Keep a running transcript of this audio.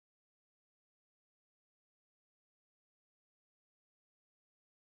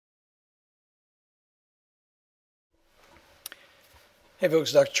Hey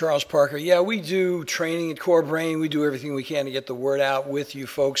folks, Dr. Charles Parker. Yeah, we do training at CoreBrain. We do everything we can to get the word out with you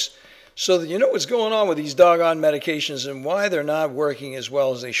folks so that you know what's going on with these doggone medications and why they're not working as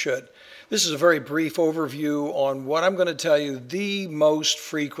well as they should. This is a very brief overview on what I'm going to tell you the most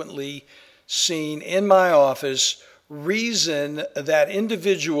frequently seen in my office reason that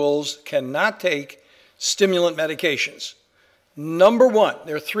individuals cannot take stimulant medications. Number one,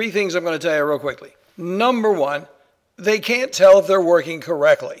 there are three things I'm going to tell you real quickly. Number one, they can't tell if they're working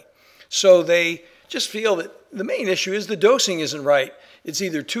correctly. So they just feel that the main issue is the dosing isn't right. It's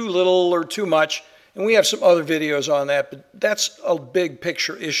either too little or too much. And we have some other videos on that, but that's a big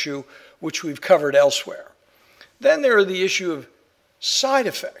picture issue which we've covered elsewhere. Then there are the issue of side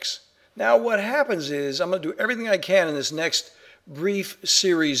effects. Now what happens is I'm going to do everything I can in this next brief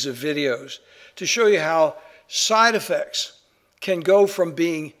series of videos to show you how side effects can go from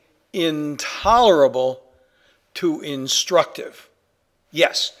being intolerable to instructive.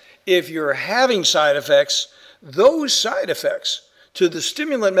 Yes, if you're having side effects, those side effects to the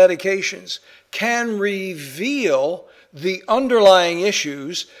stimulant medications can reveal the underlying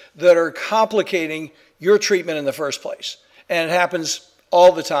issues that are complicating your treatment in the first place. And it happens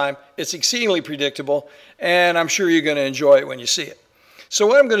all the time. It's exceedingly predictable, and I'm sure you're going to enjoy it when you see it. So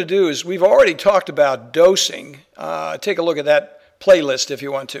what I'm going to do is, we've already talked about dosing. Take a look at that playlist if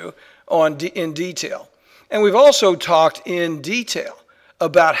you want to, in detail. And we've also talked in detail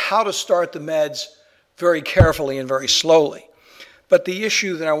about how to start the meds very carefully and very slowly. But the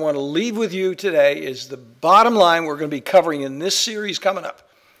issue that I want to leave with you today is the bottom line we're going to be covering in this series coming up.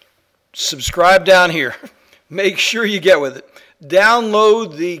 Subscribe down here. Make sure you get with it.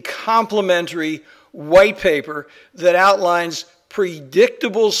 Download the complimentary white paper that outlines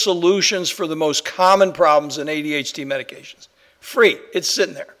predictable solutions for the most common problems in ADHD medications. Free. It's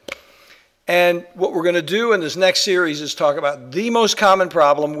sitting there. And what we're going to do in this next series is talk about the most common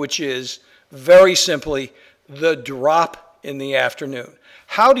problem, which is, very simply, the drop in the afternoon.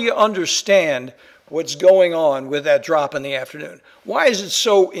 How do you understand what's going on with that drop in the afternoon? Why is it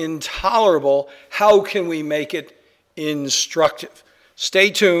so intolerable? How can we make it instructive? Stay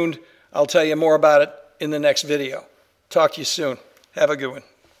tuned. I'll tell you more about it in the next video. Talk to you soon. Have a good one.